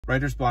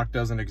Writer's block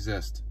doesn't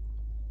exist.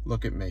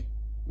 Look at me.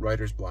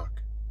 Writer's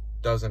block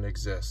doesn't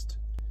exist.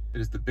 It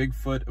is the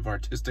Bigfoot of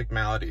artistic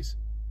maladies.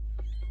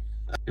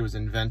 It was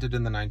invented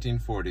in the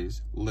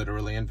 1940s,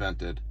 literally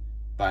invented,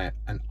 by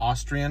an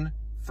Austrian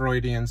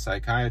Freudian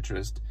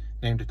psychiatrist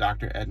named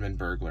Dr. Edmund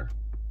Bergler.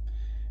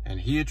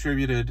 And he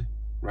attributed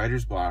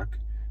writer's block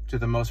to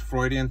the most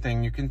Freudian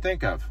thing you can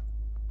think of.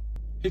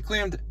 He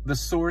claimed the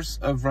source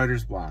of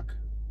writer's block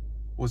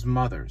was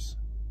mothers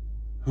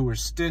who were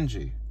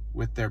stingy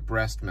with their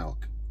breast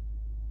milk.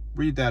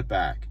 Read that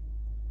back.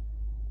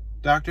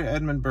 Dr.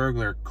 Edmund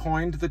Bergler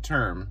coined the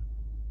term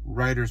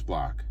writer's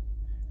block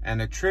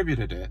and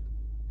attributed it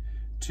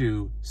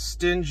to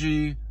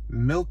stingy,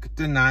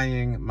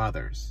 milk-denying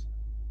mothers.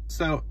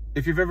 So,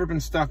 if you've ever been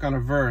stuck on a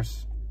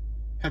verse,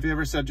 have you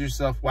ever said to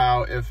yourself,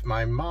 wow, if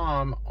my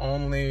mom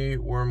only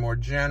were more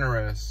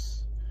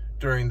generous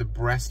during the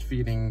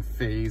breastfeeding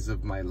phase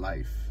of my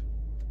life?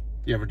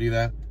 You ever do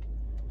that?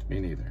 Me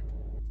neither.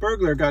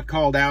 Bergler got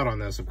called out on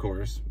this, of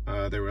course.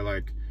 They were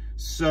like,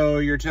 so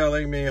you're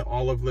telling me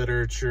all of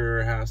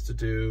literature has to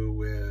do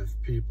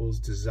with people's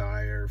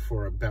desire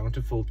for a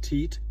bountiful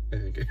teat? I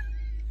think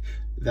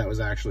that was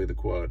actually the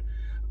quote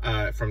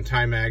from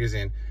Time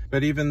magazine.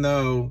 But even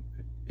though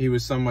he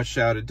was somewhat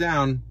shouted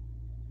down,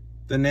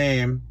 the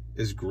name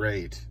is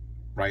great.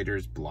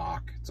 Writer's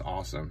block. It's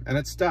awesome. And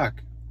it's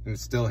stuck. And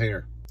it's still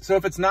here. So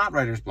if it's not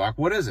writer's block,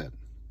 what is it?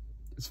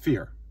 It's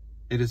fear.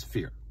 It is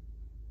fear.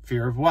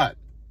 Fear of what?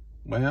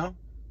 Well,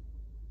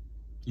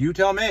 you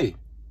tell me.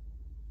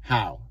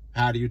 How?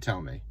 How do you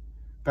tell me?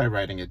 By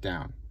writing it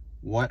down.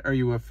 What are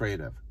you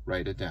afraid of?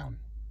 Write it down.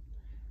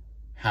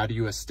 How do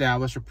you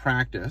establish a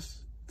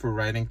practice for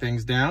writing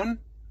things down?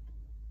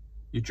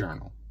 You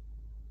journal.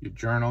 You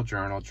journal,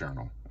 journal,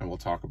 journal. And we'll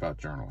talk about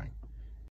journaling.